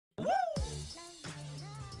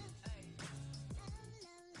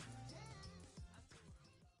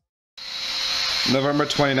November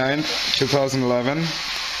 29th, 2011.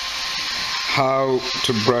 How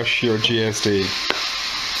to brush your GSD.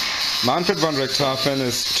 Manfred von Richthofen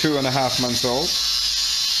is 2.5 months old.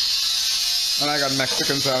 And I got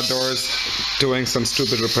Mexicans outdoors doing some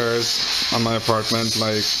stupid repairs on my apartment.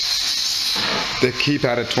 Like, they keep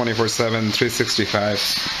at it 24/7, 365.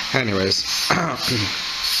 Anyways.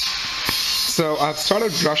 So I've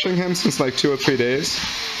started brushing him since like 2 or 3 days.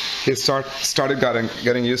 He started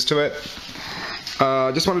getting used to it.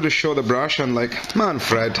 Just wanted to show the brush and like,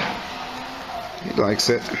 Manfred. He likes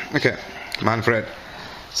it. Okay, Manfred.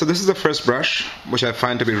 So this is the first brush, which I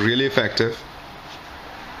find to be really effective.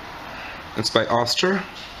 It's by Oster.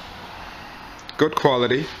 Good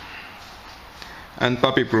quality. And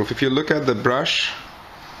puppy proof. If you look at the brush,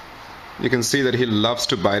 you can see that he loves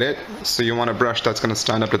to bite it. So you want a brush that's going to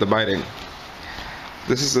stand up to the biting.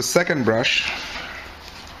 This is the second brush.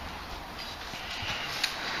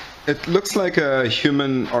 It looks like a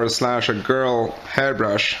human or a girl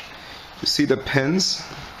hairbrush. You see the pins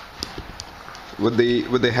with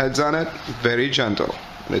the heads on it? Very gentle.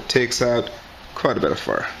 And it takes out quite a bit of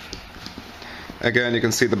fur. Again, you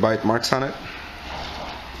can see the bite marks on it.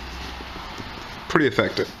 Pretty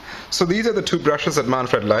effective. So these are the 2 brushes that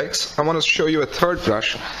Manfred likes. I want to show you a third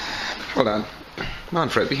brush. Hold on.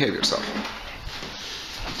 Manfred, behave yourself.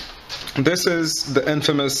 This is the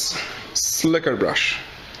infamous slicker brush.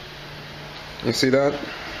 You see that?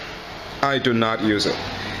 I do not use it.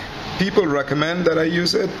 People recommend that I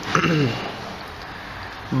use it.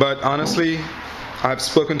 But honestly, I've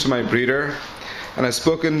spoken to my breeder and I've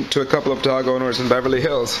spoken to a couple of dog owners in Beverly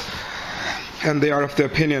Hills, and they are of the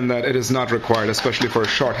opinion that it is not required, especially for a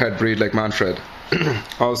short head breed like Manfred.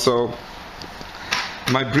 Also,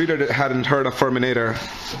 my breeder hadn't heard of Furminator,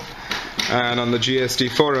 and on the GSD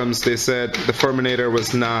forums they said the Furminator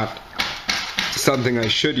was not something I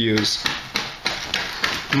should use.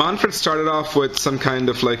 Manfred started off with some kind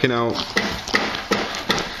of like,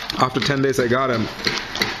 after 10 days I got him.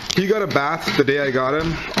 He got a bath the day I got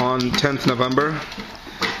him on 10th November.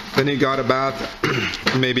 Then he got a bath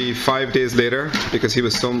maybe 5 days later because he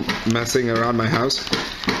was so messing around my house.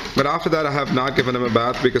 But after that I have not given him a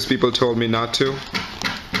bath because people told me not to.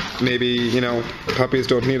 Maybe, puppies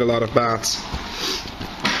don't need a lot of baths.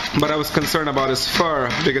 But I was concerned about his fur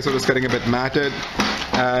because it was getting a bit matted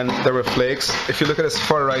and there were flakes. If you look at his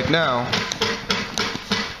fur right now,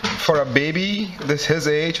 for a baby his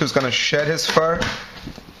age who's going to shed his fur,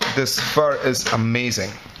 this fur is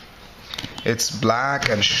amazing. It's black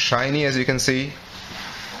and shiny, as you can see.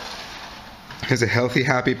 He's a healthy,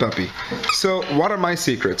 happy puppy. So what are my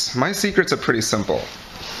secrets? My secrets are pretty simple.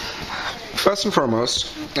 First and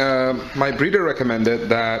foremost, my breeder recommended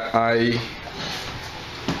that I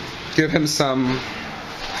give him some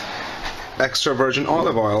extra virgin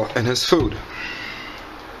olive oil in his food.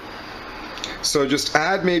 So just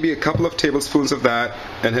add maybe a couple of tablespoons of that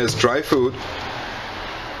in his dry food.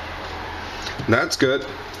 That's good.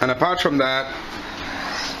 And apart from that,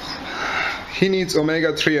 he needs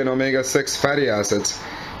omega-3 and omega-6 fatty acids.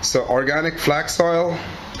 So organic flax oil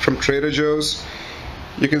from Trader Joe's.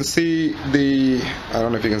 You can see I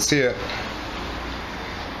don't know if you can see it,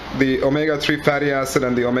 the omega-3 fatty acid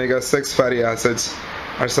and the omega-6 fatty acids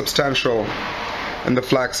are substantial in the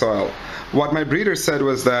flax oil. What my breeder said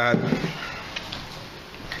was that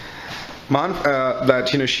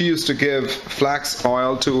she used to give flax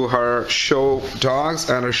oil to her show dogs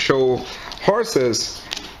and her show horses,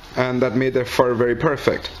 and that made their fur very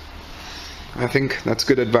perfect. I think that's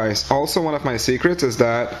good advice. Also, one of my secrets is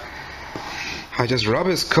that I just rub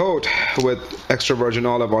his coat with extra virgin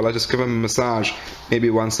olive oil. I just give him a massage maybe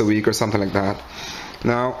once a week or something like that.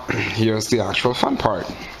 Now, here's the actual fun part.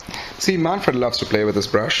 See, Manfred loves to play with this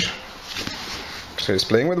brush. So he's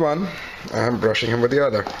playing with one, I'm brushing him with the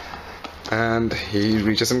other. And he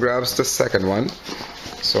reaches and grabs the second one.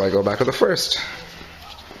 So I go back to the first.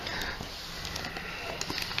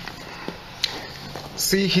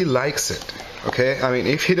 See, he likes it. Okay? I mean,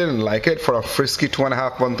 if he didn't like it for a frisky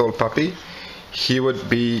 2.5-month-old puppy, he would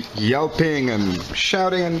be yelping and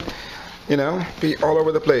shouting and, be all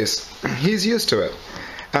over the place. He's used to it.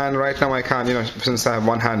 And right now I can't, since I have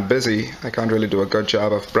one hand busy, I can't really do a good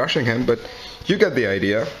job of brushing him, but you get the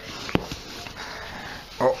idea.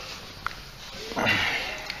 Oh.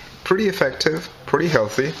 Pretty effective, pretty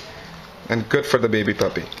healthy, and good for the baby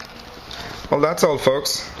puppy. Well, that's all,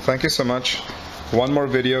 folks. Thank you so much. One more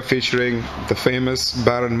video featuring the famous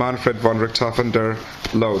Baron Manfred von Richthofen der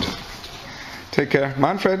Load. Take care.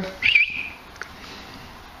 Manfred!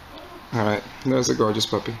 Alright, there's a gorgeous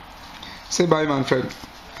puppy. Say bye, Manfred.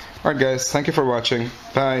 Alright guys, thank you for watching.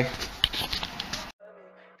 Bye.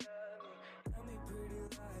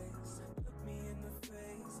 lights.